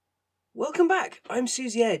Welcome back. I'm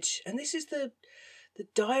Susie Edge, and this is the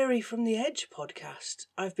Diary from the Edge podcast.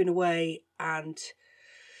 I've been away, and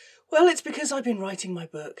well, it's because I've been writing my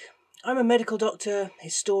book. I'm a medical doctor,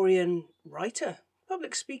 historian, writer,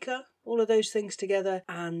 public speaker, all of those things together,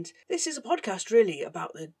 and this is a podcast really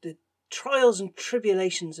about the trials and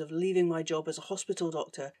tribulations of leaving my job as a hospital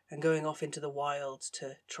doctor and going off into the wilds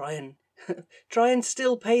to try and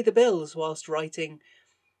still pay the bills whilst writing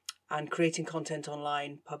and creating content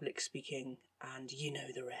online, public speaking, and you know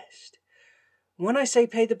the rest. When I say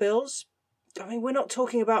pay the bills, I mean, we're not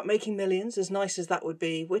talking about making millions, as nice as that would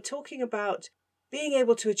be. We're talking about being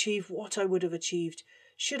able to achieve what I would have achieved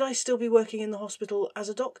should I still be working in the hospital as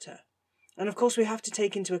a doctor. And of course, we have to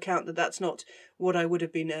take into account that that's not what I would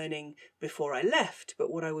have been earning before I left,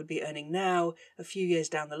 but what I would be earning now, a few years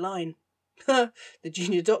down the line. The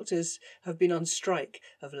junior doctors have been on strike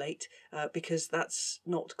of late because that's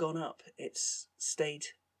not gone up. It's stayed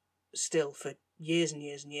still for years and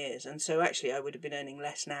years and years. And so actually I would have been earning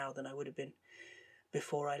less now than I would have been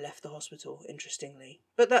before I left the hospital, interestingly.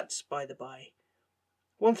 But that's by the by.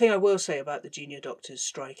 One thing I will say about the junior doctors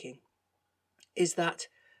striking is that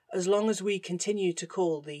as long as we continue to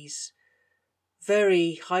call these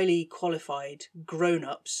very highly qualified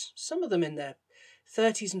grown-ups, some of them in their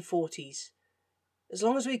 30s and 40s, as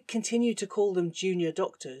long as we continue to call them junior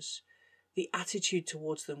doctors, the attitude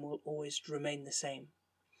towards them will always remain the same.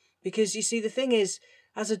 Because you see, the thing is,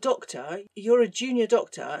 as a doctor, you're a junior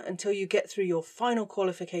doctor until you get through your final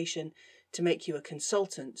qualification to make you a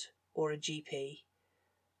consultant or a GP.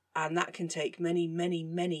 And that can take many, many,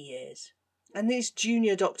 many years. And these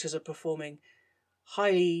junior doctors are performing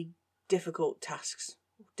highly difficult tasks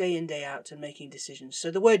day in, day out, and making decisions.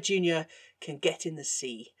 So the word junior can get in the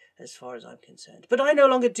sea as far as I'm concerned. But I no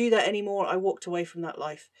longer do that anymore. I walked away from that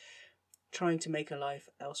life, trying to make a life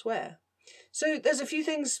elsewhere. So there's a few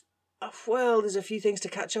things to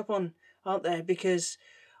catch up on, aren't there? Because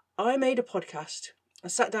I made a podcast. I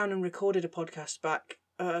sat down and recorded a podcast back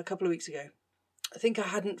a couple of weeks ago. I think I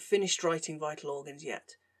hadn't finished writing Vital Organs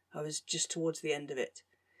yet. I was just towards the end of it.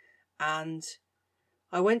 And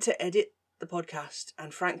I went to edit the podcast,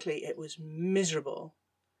 and frankly, it was miserable.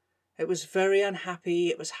 It was very unhappy.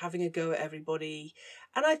 It was having a go at everybody.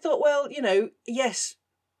 And I thought, well, yes,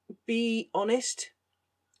 be honest.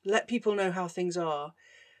 Let people know how things are.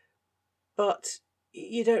 But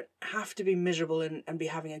you don't have to be miserable and be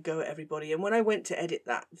having a go at everybody. And when I went to edit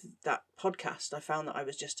that podcast, I found that I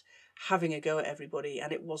was just having a go at everybody,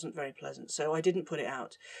 and it wasn't very pleasant. So I didn't put it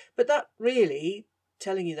out. But that really,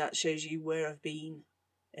 telling you that shows you where I've been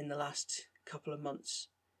in the last couple of months.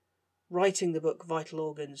 Writing the book Vital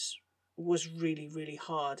Organs was really, really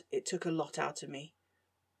hard. It took a lot out of me.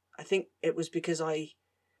 I think it was because I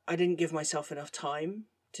didn't give myself enough time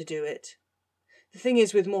to do it. The thing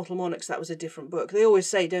is, with Mortal Monarchs, that was a different book. They always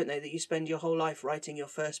say, don't they, that you spend your whole life writing your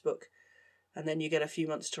first book and then you get a few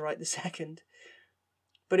months to write the second.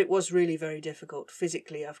 But it was really very difficult.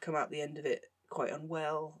 Physically, I've come out the end of it quite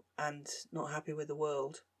unwell and not happy with the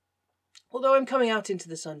world. Although I'm coming out into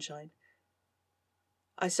the sunshine.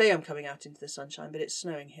 I say I'm coming out into the sunshine, but it's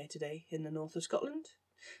snowing here today in the north of Scotland.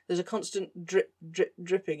 There's a constant drip, drip,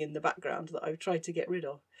 dripping in the background that I've tried to get rid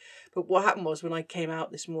of. But what happened was, when I came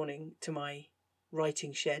out this morning to my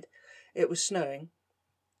writing shed, it was snowing.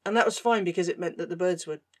 And that was fine because it meant that the birds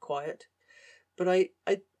were quiet. But I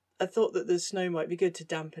thought that the snow might be good to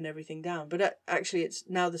dampen everything down. But actually, it's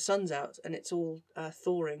now the sun's out and it's all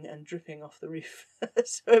thawing and dripping off the roof.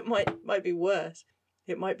 So it might be worse.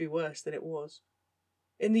 It might be worse than it was.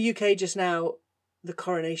 In the UK just now, the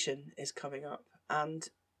coronation is coming up, and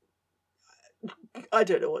I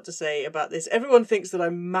don't know what to say about this. Everyone thinks that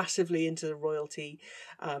I'm massively into the royalty,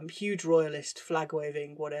 huge royalist, flag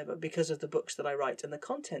waving, whatever, because of the books that I write and the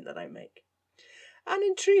content that I make. And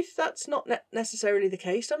in truth, that's not necessarily the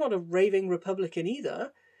case. I'm not a raving Republican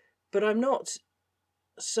either, but I'm not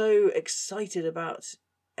so excited about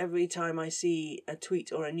every time I see a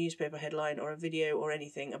tweet or a newspaper headline or a video or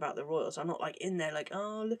anything about the royals. I'm not like in there like,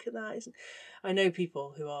 oh, look at that. I know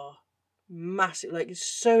people who are massive, like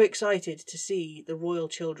so excited to see the royal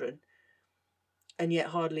children, and yet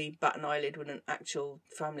hardly bat an eyelid when an actual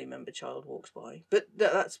family member child walks by. But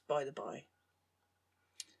that's by the by.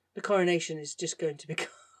 The coronation is just going to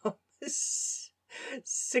become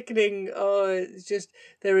sickening. Oh, it's just,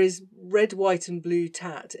 there is red, white and blue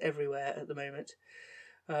tat everywhere at the moment.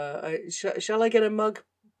 Shall I get a mug?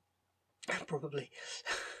 Probably.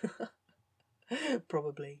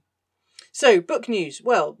 Probably. So, book news.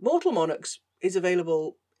 Well, Mortal Monarchs is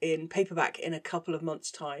available in paperback in a couple of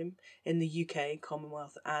months' time in the UK,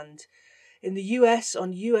 Commonwealth, and In the US,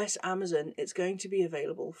 on US Amazon, it's going to be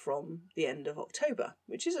available from the end of October,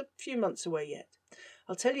 which is a few months away yet.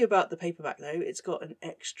 I'll tell you about the paperback though. It's got an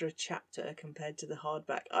extra chapter compared to the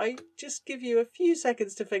hardback. I just give you a few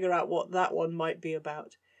seconds to figure out what that one might be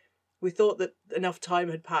about. We thought that enough time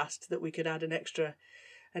had passed that we could add an extra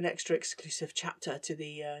exclusive chapter to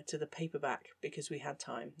the paperback because we had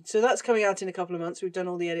time. So that's coming out in a couple of months. We've done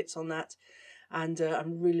all the edits on that, and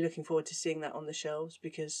I'm really looking forward to seeing that on the shelves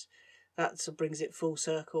because that brings it full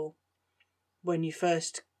circle. When you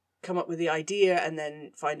first come up with the idea and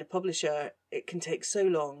then find a publisher, it can take so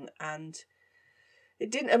long, and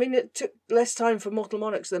it didn't. I mean, it took less time for Mortal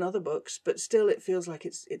Monarchs than other books, but still, it feels like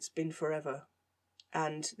it's been forever.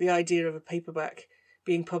 And the idea of a paperback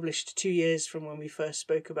being published 2 years from when we first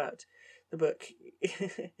spoke about the book,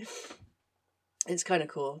 it's kind of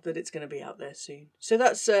cool that it's going to be out there soon. So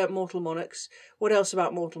that's Mortal Monarchs. What else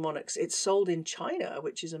about Mortal Monarchs? It's sold in China,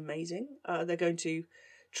 which is amazing. They're going to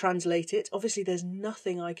translate it. Obviously, there's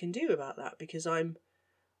nothing I can do about that because I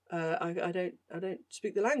don't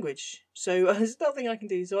speak the language, so there's nothing I can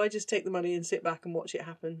do. So I just take the money and sit back and watch it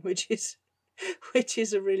happen, which is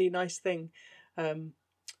a really nice thing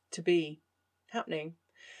to be happening.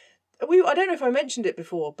 I don't know if I mentioned it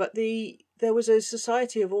before, but there was a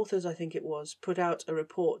Society of Authors, I think it was, put out a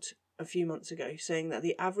report a few months ago saying that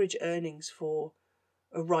the average earnings for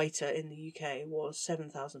a writer in the UK was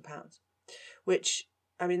 £7,000, which,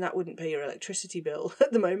 I mean, that wouldn't pay your electricity bill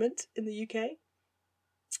at the moment in the UK.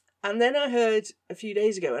 And then I heard a few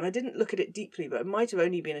days ago, and I didn't look at it deeply, but it might have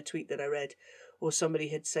only been a tweet that I read, or somebody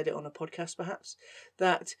had said it on a podcast perhaps,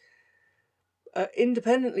 that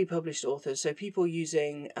independently published authors, so people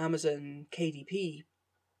using Amazon, KDP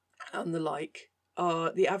and the like,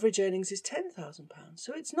 the average earnings is £10,000.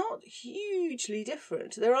 So it's not hugely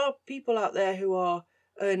different. There are people out there who are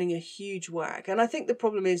earning a huge whack, and I think the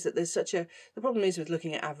problem is that the problem is with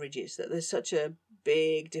looking at averages, that there's such a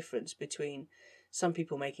big difference between some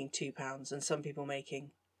people making £2 and some people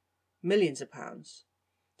making millions of pounds.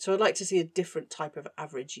 So I'd like to see a different type of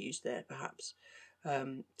average used there, perhaps,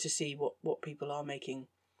 to see what people are making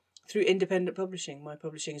through independent publishing. My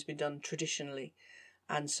publishing has been done traditionally,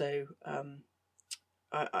 and so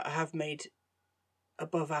I have made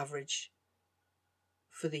above average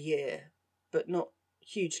for the year, but not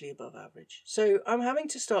hugely above average. So I'm having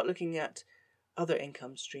to start looking at other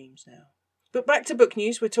income streams now. But back to book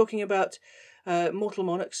news, we're talking about Mortal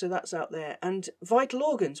Monarchs, so that's out there. And Vital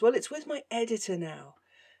Organs, well, it's with my editor now.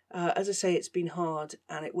 As I say, it's been hard,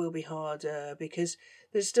 and it will be hard because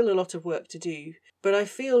there's still a lot of work to do. But I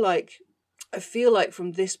feel like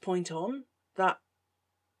from this point on that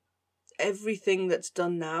everything that's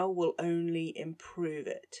done now will only improve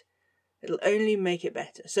it. It'll only make it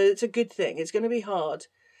better. So it's a good thing. It's going to be hard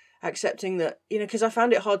accepting that, because I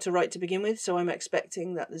found it hard to write to begin with, so I'm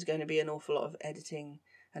expecting that there's going to be an awful lot of editing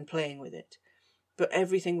and playing with it. But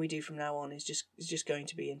everything we do from now on is just going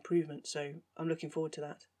to be improvement, so I'm looking forward to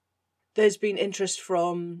that. There's been interest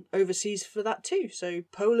from overseas for that too, so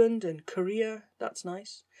Poland and Korea, that's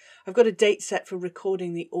nice. I've got a date set for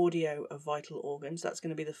recording the audio of Vital Organs. That's going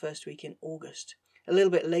to be the first week in August. A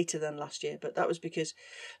little bit later than last year, but that was because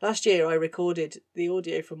last year I recorded the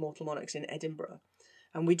audio for Mortal Monarchs in Edinburgh,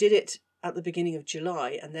 and we did it at the beginning of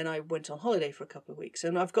July, and then I went on holiday for a couple of weeks,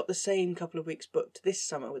 and I've got the same couple of weeks booked this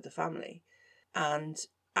summer with the family. And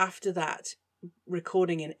after that,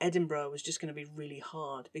 recording in Edinburgh was just going to be really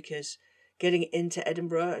hard because getting into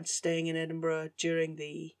Edinburgh and staying in Edinburgh during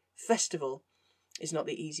the festival is not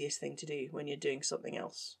the easiest thing to do when you're doing something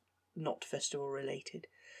else not festival related.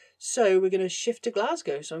 So we're going to shift to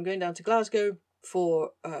Glasgow. So I'm going down to Glasgow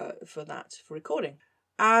for recording.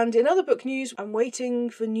 And in other book news, I'm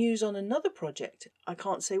waiting for news on another project. I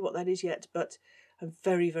can't say what that is yet, but I'm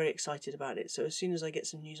very, very excited about it. So as soon as I get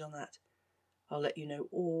some news on that, I'll let you know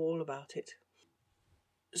all about it.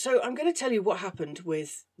 So I'm going to tell you what happened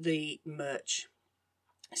with the merch.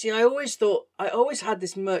 See, I always had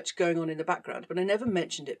this merch going on in the background, but I never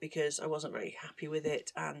mentioned it because I wasn't very happy with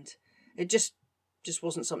it, and it just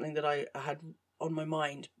wasn't something that I had on my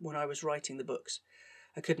mind when I was writing the books.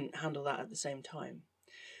 I couldn't handle that at the same time.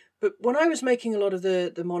 But when I was making a lot of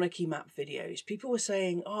the monarchy map videos, people were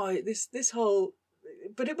saying, this whole...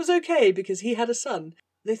 But it was okay because he had a son.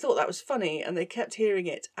 They thought that was funny, and they kept hearing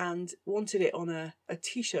it and wanted it on a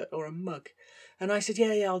t-shirt or a mug. And I said,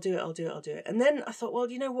 yeah, I'll do it. And then I thought, well,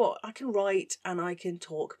 you know what? I can write and I can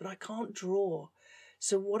talk, but I can't draw.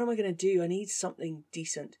 So what am I going to do? I need something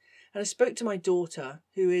decent. And I spoke to my daughter,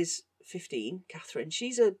 who is 15, Catherine.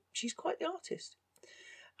 She's quite the artist.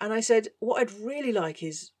 And I said, what I'd really like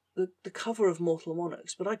is the cover of Mortal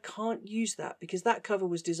Monarchs, but I can't use that because that cover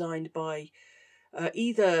was designed by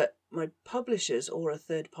either my publishers or a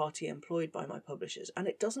third party employed by my publishers, and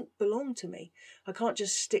it doesn't belong to me. I can't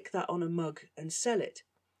just stick that on a mug and sell it.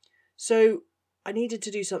 So I needed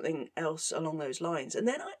to do something else along those lines. And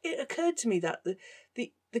then it occurred to me that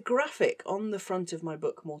the graphic on the front of my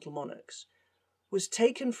book, Mortal Monarchs, was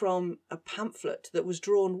taken from a pamphlet that was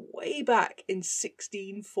drawn way back in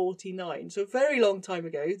 1649. So a very long time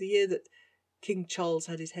ago, the year that King Charles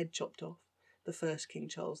had his head chopped off. The first King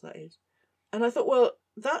Charles, that is. And I thought, well,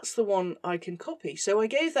 that's the one I can copy. So I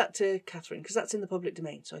gave that to Catherine, because that's in the public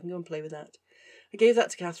domain, so I can go and play with that. I gave that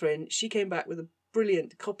to Catherine. She came back with a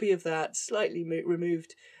brilliant copy of that, slightly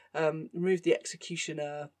removed the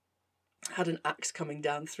executioner, had an axe coming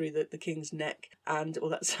down through the king's neck, and well,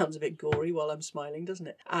 that sounds a bit gory while I'm smiling, doesn't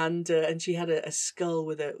it? And she had a skull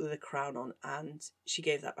with a crown on, and she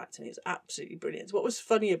gave that back to me. It was absolutely brilliant. What was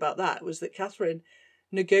funny about that was that Catherine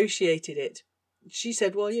negotiated it. She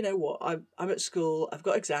said, well, you know what, I'm at school, I've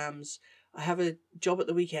got exams, I have a job at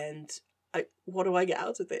the weekend, what do I get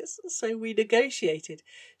out of this? So we negotiated.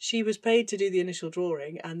 She was paid to do the initial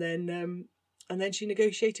drawing, and then she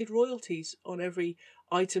negotiated royalties on every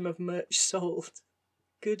item of merch sold.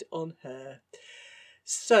 Good on her.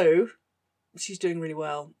 So she's doing really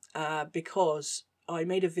well because I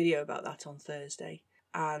made a video about that on Thursday,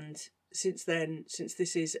 and since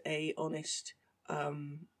this is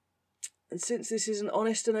an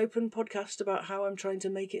honest and open podcast about how I'm trying to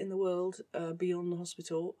make it in the world beyond the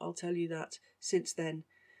hospital, I'll tell you that since then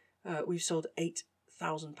we've sold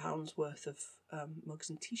 £8,000 worth of mugs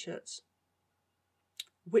and t-shirts,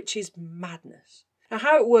 which is madness. Now,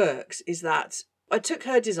 how it works is that I took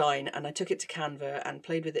her design and I took it to Canva and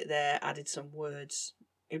played with it there, added some words.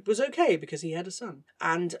 It was okay because he had a son,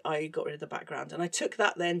 and I got rid of the background, and I took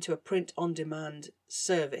that then to a print-on-demand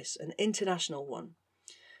service, an international one.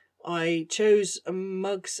 I chose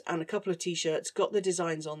mugs and a couple of t-shirts, got the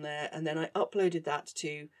designs on there, and then I uploaded that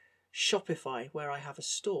to Shopify, where I have a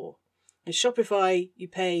store. In Shopify, you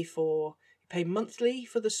pay monthly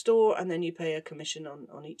for the store, and then you pay a commission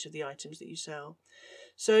on each of the items that you sell.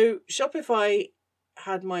 So Shopify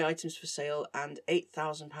had my items for sale, and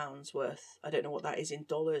 £8,000 worth. I don't know what that is in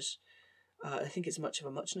dollars. I think it's much of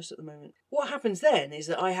a muchness at the moment. What happens then is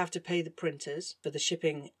that I have to pay the printers for the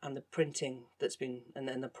shipping and the printing and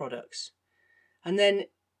then the products. And then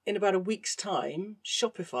in about a week's time,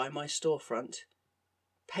 Shopify, my storefront,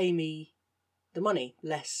 pay me the money,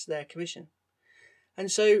 less their commission. And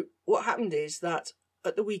so what happened is that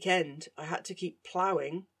at the weekend, I had to keep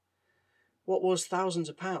ploughing what was thousands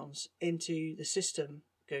of pounds into the system,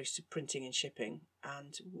 goes to printing and shipping.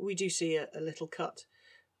 And we do see a little cut,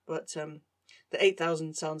 but the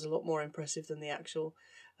 8,000 sounds a lot more impressive than the actual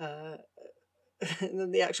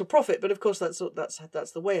profit. But of course, that's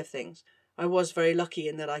the way of things. I was very lucky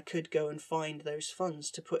in that I could go and find those funds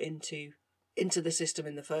to put into the system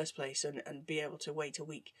in the first place, and be able to wait a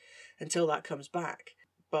week until that comes back.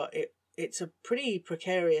 But it's a pretty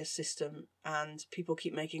precarious system, and people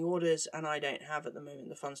keep making orders, and I don't have at the moment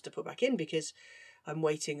the funds to put back in because I'm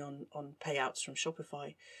waiting on payouts from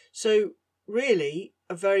Shopify. So really,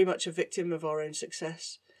 very much a victim of our own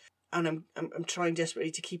success, and I'm trying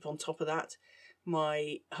desperately to keep on top of that.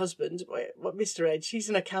 My husband, Mr. Edge, he's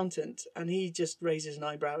an accountant, and he just raises an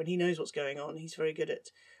eyebrow, and he knows what's going on. He's very good at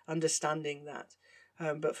understanding that.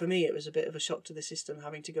 But for me, it was a bit of a shock to the system,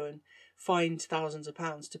 having to go and find thousands of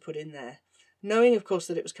pounds to put in there, knowing, of course,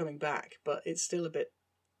 that it was coming back. But it's still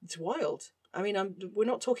it's wild. I mean, we're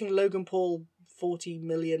not talking Logan Paul £40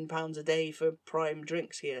 million a day for prime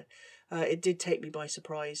drinks here. It did take me by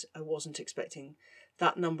surprise. I wasn't expecting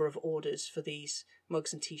that number of orders for these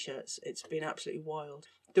mugs and t-shirts. It's been absolutely wild.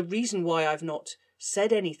 The reason why I've not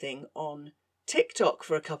said anything on TikTok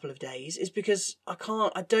for a couple of days is because I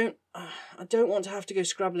don't want to have to go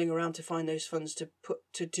scrabbling around to find those funds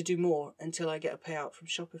to do more until I get a payout from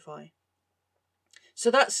Shopify.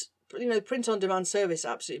 So that's, print on demand service,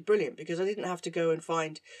 absolutely brilliant, because I didn't have to go and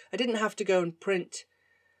print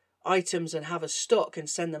items and have a stock and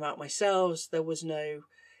send them out myself. There was no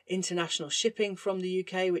international shipping from the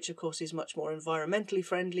UK, which of course is much more environmentally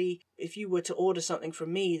friendly. If you were to order something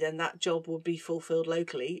from me, then that job would be fulfilled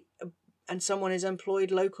locally, and someone is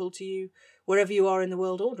employed local to you wherever you are in the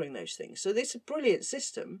world ordering those things. So this is a brilliant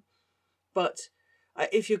system, but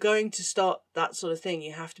if you're going to start that sort of thing,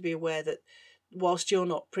 you have to be aware that whilst you're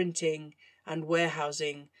not printing and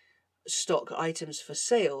warehousing stock items for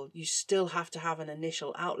sale, you still have to have an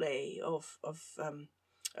initial outlay of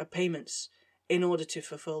payments in order to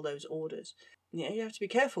fulfill those orders. You have to be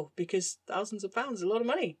careful, because thousands of pounds is a lot of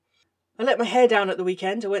money. I let my hair down at the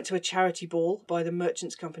weekend. I went to a charity ball by the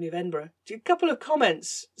Merchants Company of Edinburgh. A couple of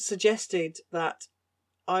comments suggested that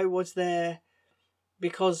I was there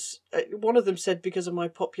because, one of them said because of my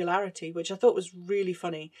popularity, which I thought was really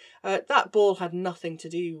funny. That ball had nothing to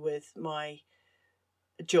do with my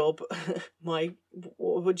job,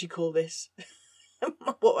 what would you call this?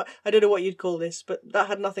 I don't know what you'd call this, but that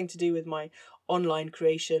had nothing to do with my online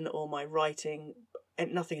creation or my writing,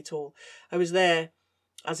 nothing at all. I was there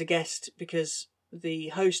as a guest because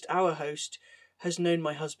our host, has known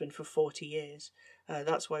my husband for 40 years.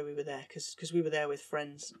 That's why we were there, because we were there with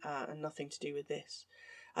friends, and nothing to do with this.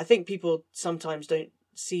 I think people sometimes don't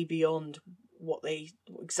see beyond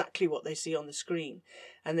exactly what they see on the screen,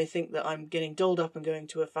 and they think that I'm getting dolled up and going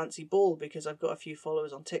to a fancy ball because I've got a few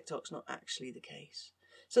followers on TikTok. It's not actually the case.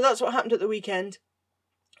 So that's what happened at the weekend,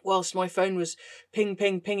 whilst my phone was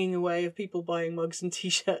pinging away of people buying mugs and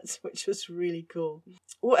t-shirts, which was really cool.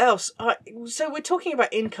 What else? So we're talking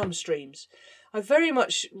about income streams. I've very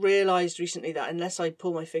much realised recently that unless I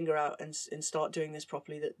pull my finger out and start doing this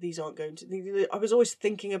properly, that these aren't going to... I was always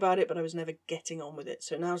thinking about it, but I was never getting on with it.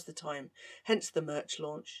 So now's the time. Hence the merch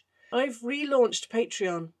launch. I've relaunched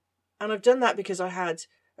Patreon, and I've done that because I had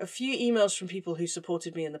a few emails from people who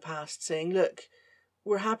supported me in the past saying, look,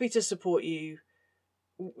 we're happy to support you.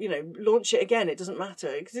 You know, launch it again. It doesn't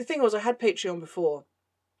matter. Because the thing was, I had Patreon before,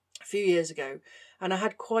 a few years ago, and I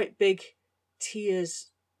had quite big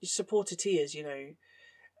supporter tiers, you know,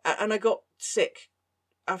 and I got sick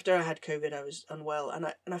after I had COVID. I was unwell,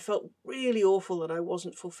 and I felt really awful that I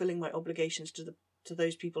wasn't fulfilling my obligations to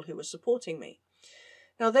those people who were supporting me.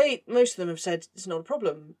 Now most of them have said it's not a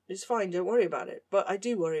problem, it's fine, don't worry about it. But I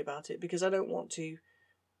do worry about it because I don't like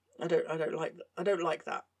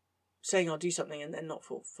that, saying I'll do something and then not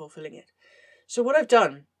fulfilling it. So what I've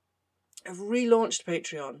done, I've relaunched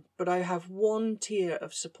Patreon, but I have one tier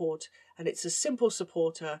of support, and it's a simple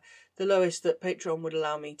supporter, the lowest that Patreon would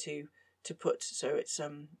allow me to put. So it's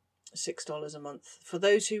 $6 a month for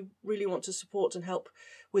those who really want to support and help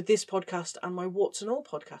with this podcast and my Warts and All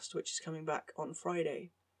podcast, which is coming back on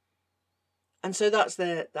Friday. And so that's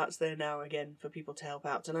there now again for people to help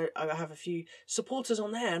out. And I have a few supporters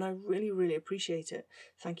on there, and I really, really appreciate it.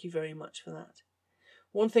 Thank you very much for that.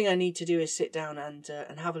 One thing I need to do is sit down and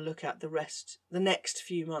have a look at the next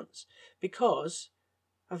few months, because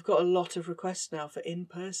I've got a lot of requests now for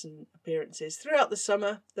in-person appearances. Throughout the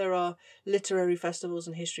summer, there are literary festivals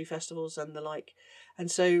and history festivals and the like.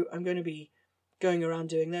 And so I'm going to be going around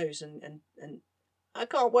doing those, and I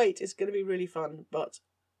can't wait. It's going to be really fun, but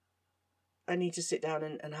I need to sit down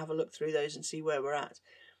and have a look through those and see where we're at.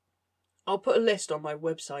 I'll put a list on my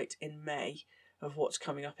website in May of what's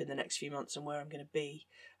coming up in the next few months and where I'm going to be,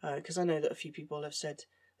 because I know that a few people have said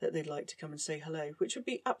that they'd like to come and say hello, which would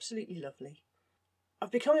be absolutely lovely. I've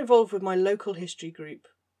become involved with my local history group.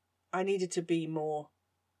 I needed to be more...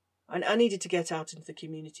 I needed to get out into the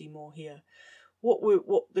community more here.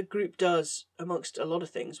 What the group does, amongst a lot of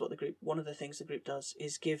things, one of the things the group does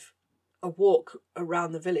is give a walk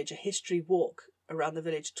around the village, a history walk around the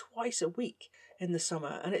village twice a week in the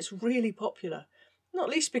summer, and it's really popular. Not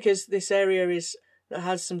least because this area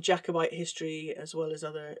has some Jacobite history as well as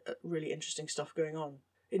other really interesting stuff going on.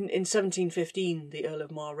 In 1715, the Earl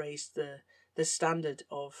of Mar raised the standard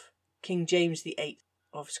of King James VIII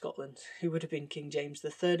of Scotland, who would have been King James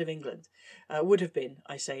III of England. Would have been,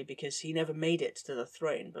 I say, because he never made it to the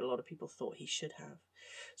throne, but a lot of people thought he should have.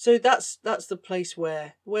 So that's the place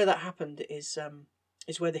where that happened, is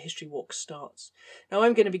where the history walk starts. Now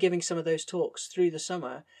I'm going to be giving some of those talks through the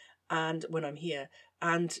summer, and when I'm here,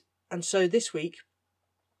 and so this week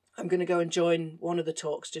I'm going to go and join one of the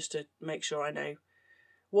talks just to make sure I know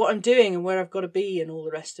what I'm doing and where I've got to be and all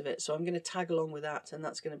the rest of it. So I'm going to tag along with that, and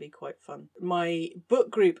that's going to be quite fun. My book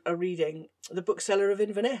group are reading The Bookseller of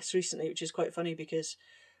Inverness recently, which is quite funny because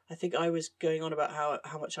I think I was going on about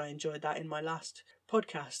how much I enjoyed that in my last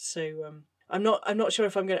podcast. So I'm not sure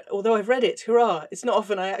if I'm going to, although I've read it, hurrah! It's not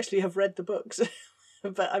often I actually have read the books,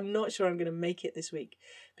 but I'm not sure I'm going to make it this week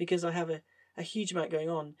because I have a huge amount going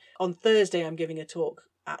on. On Thursday, I'm giving a talk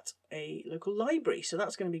at a local library, so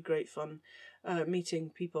that's going to be great fun.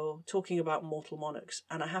 Meeting people, talking about Mortal Monarchs,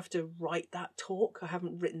 and I have to write that talk. I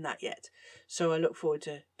haven't written that yet, so I look forward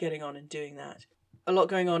to getting on and doing that. A lot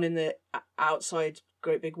going on in the outside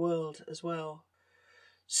great big world as well.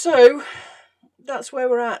 So that's where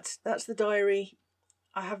we're at. That's the diary.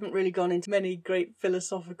 I haven't really gone into many great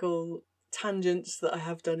philosophical tangents that I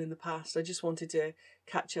have done in the past. I just wanted to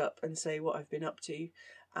catch up and say what I've been up to,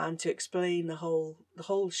 and to explain the whole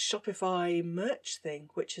Shopify merch thing,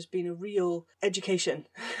 which has been a real education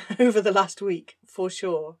over the last week, for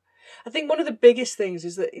sure. I think one of the biggest things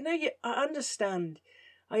is that,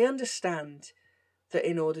 I understand that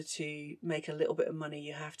in order to make a little bit of money,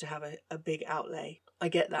 you have to have a big outlay. I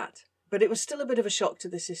get that. But it was still a bit of a shock to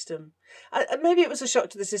the system. Maybe it was a shock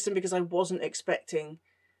to the system because I wasn't expecting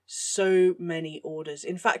so many orders.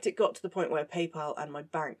 In fact, it got to the point where PayPal and my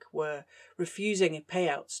bank were refusing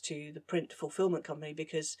payouts to the print fulfillment company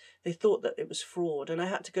because they thought that it was fraud. And I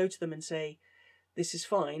had to go to them and say, this is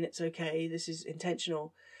fine, it's okay, this is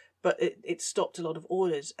intentional. But it stopped a lot of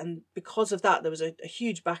orders. And because of that, there was a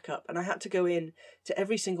huge backup. And I had to go in to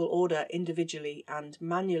every single order individually and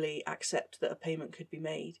manually accept that a payment could be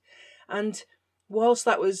made. And whilst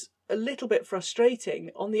that was a little bit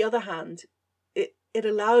frustrating, on the other hand, it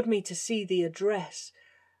allowed me to see the address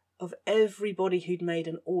of everybody who'd made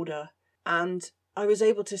an order. And I was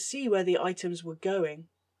able to see where the items were going.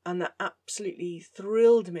 And that absolutely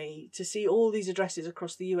thrilled me to see all these addresses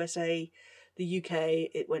across the USA, the UK.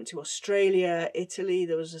 It went to Australia, Italy,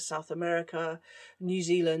 there was a South America, New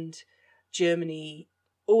Zealand, Germany,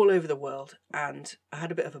 all over the world. And I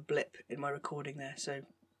had a bit of a blip in my recording there, so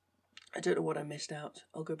I don't know what I missed out.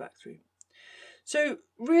 I'll go back through. So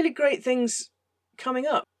really great things coming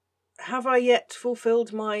up. Have I yet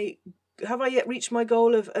reached my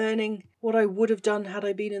goal of earning what I would have done had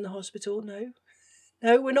I been in the hospital? No,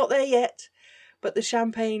 we're not there yet, but the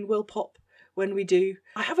champagne will pop when we do.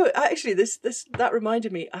 That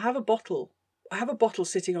reminded me, I have a bottle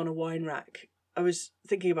sitting on a wine rack. I was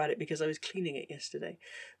thinking about it because I was cleaning it yesterday,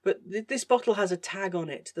 but this bottle has a tag on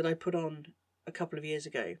it that I put on a couple of years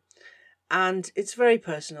ago, and it's very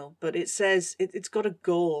personal, but it says, it's got a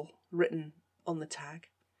goal written on the tag.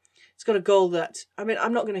 It's got a goal that, I'm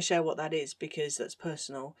not going to share what that is because that's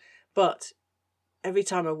personal, but every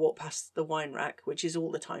time I walk past the wine rack, which is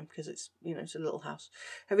all the time because it's, it's a little house,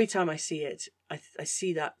 every time I see it, I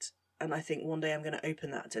see that and I think one day I'm going to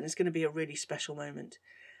open that and it's going to be a really special moment.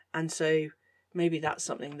 And so maybe that's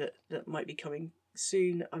something that might be coming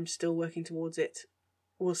soon. I'm still working towards it.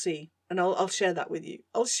 We'll see. And I'll share that with you.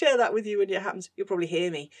 I'll share that with you when it happens. You'll probably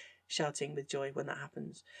hear me shouting with joy when that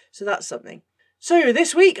happens. So that's something. So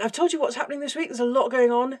this week, I've told you what's happening this week. There's a lot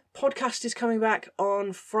going on. Podcast is coming back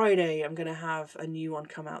on Friday. I'm going to have a new one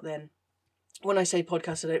come out then. When I say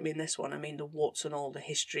podcast, I don't mean this one. I mean the Warts and All, the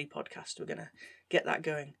history podcast. We're going to get that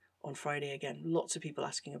going on Friday again. Lots of people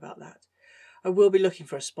asking about that. I will be looking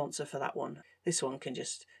for a sponsor for that one. This one can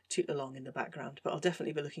just toot along in the background, but I'll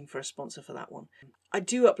definitely be looking for a sponsor for that one. I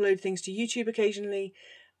do upload things to YouTube occasionally,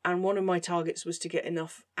 and one of my targets was to get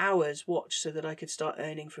enough hours watched so that I could start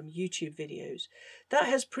earning from YouTube videos. That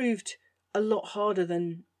has proved a lot harder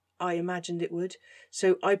than I imagined it would.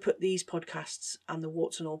 So I put these podcasts and the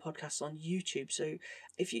Warts and All podcasts on YouTube. So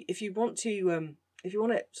if you want to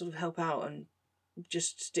sort of help out and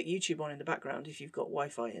just stick YouTube on in the background, if you've got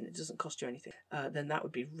Wi-Fi and it doesn't cost you anything, then that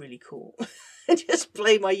would be really cool. Just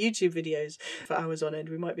play my YouTube videos for hours on end.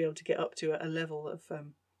 We might be able to get up to a level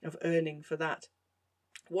of earning for that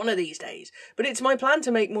one of these days. But it's my plan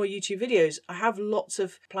to make more YouTube videos. I have lots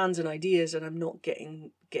of plans and ideas, and I'm not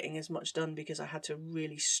getting as much done because I had to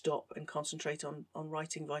really stop and concentrate on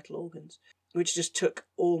writing Vital Organs, which just took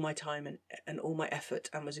all my time and all my effort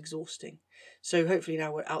and was exhausting. So hopefully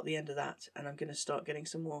now we're out the end of that, and I'm going to start getting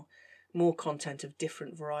some more content of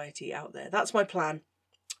different variety out there. That's my plan,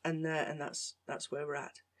 and that's where we're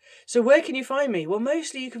at. So where can you find me? Well,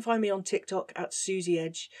 mostly you can find me on TikTok at Susie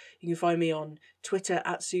Edge. You can find me on Twitter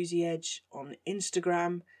at Susie Edge, on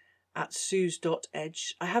Instagram at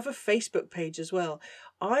Suze.edge. I have a Facebook page as well.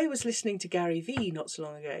 I was listening to Gary Vee not so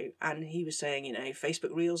long ago, and he was saying,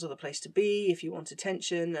 Facebook Reels are the place to be if you want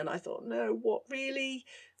attention. And I thought, no, what, really?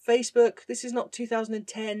 Facebook? This is not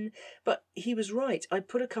 2010. But he was right. I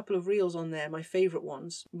put a couple of Reels on there, my favourite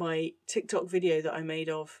ones. My TikTok video that I made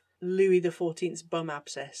of Louis XIV's bum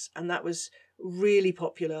abscess, and that was really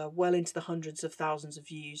popular, well into the hundreds of thousands of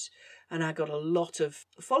views, and I got a lot of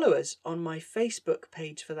followers on my Facebook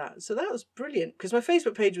page for that. So that was brilliant, because my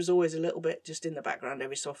Facebook page was always a little bit just in the background.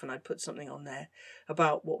 Every so often I'd put something on there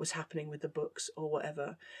about what was happening with the books or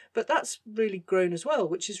whatever, but that's really grown as well,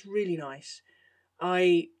 which is really nice.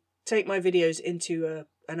 I take my videos into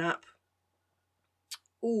an app.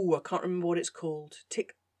 I can't remember what it's called.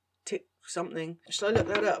 Tick something. Should I look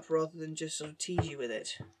that up rather than just sort of tease you with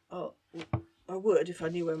it? Oh, I would if I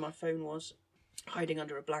knew where my phone was, hiding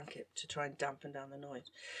under a blanket to try and dampen down the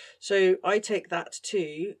noise. So I take that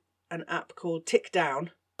to an app called Tick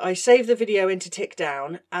Down. I save the video into Tick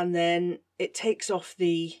Down, and then it takes off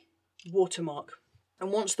the watermark.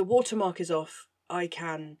 And once the watermark is off, I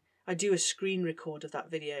do a screen record of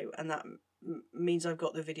that video, and that means I've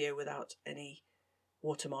got the video without any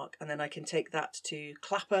watermark, and then I can take that to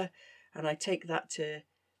Clapper, and I take that to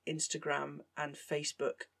Instagram and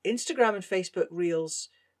Facebook. Instagram and Facebook Reels,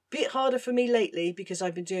 bit harder for me lately because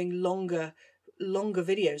I've been doing longer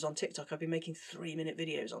videos on TikTok. I've been making 3-minute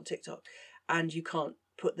videos on TikTok, and you can't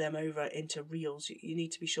put them over into Reels. You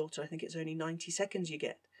need to be shorter. I think it's only 90 seconds you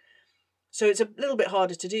get. So it's a little bit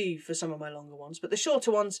harder to do for some of my longer ones, but the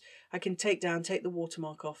shorter ones I can take the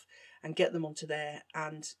watermark off and get them onto there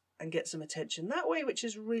and get some attention that way, which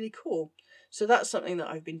is really cool. So that's something that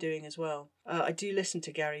I've been doing as well. I do listen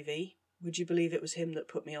to Gary Vee. Would you believe it was him that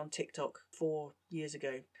put me on TikTok 4 years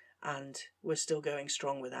ago? And we're still going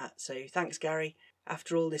strong with that. So thanks, Gary.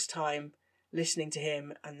 After all this time, listening to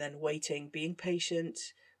him and then waiting, being patient,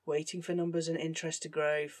 waiting for numbers and interest to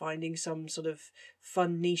grow, finding some sort of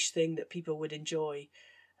fun niche thing that people would enjoy,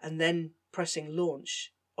 and then pressing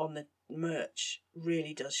launch on the merch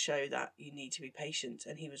really does show that you need to be patient.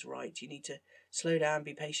 And he was right. You need to slow down,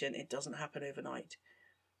 be patient. It doesn't happen overnight.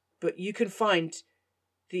 But you can find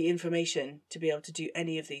the information to be able to do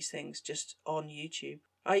any of these things just on YouTube.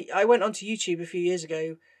 I went onto YouTube a few years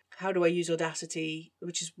ago. How do I use Audacity,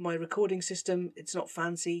 which is my recording system? It's not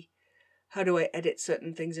fancy. How do I edit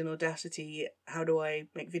certain things in Audacity? How do I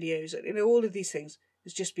make videos? All of these things.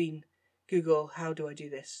 It's just been Google, how do I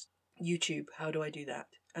do this? YouTube, how do I do that?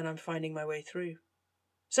 And I'm finding my way through.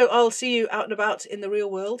 So I'll see you out and about in the real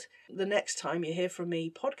world. The next time you hear from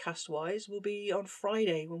me podcast-wise will be on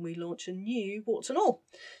Friday when we launch a new Warts and All.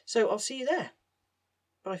 So I'll see you there.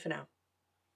 Bye for now.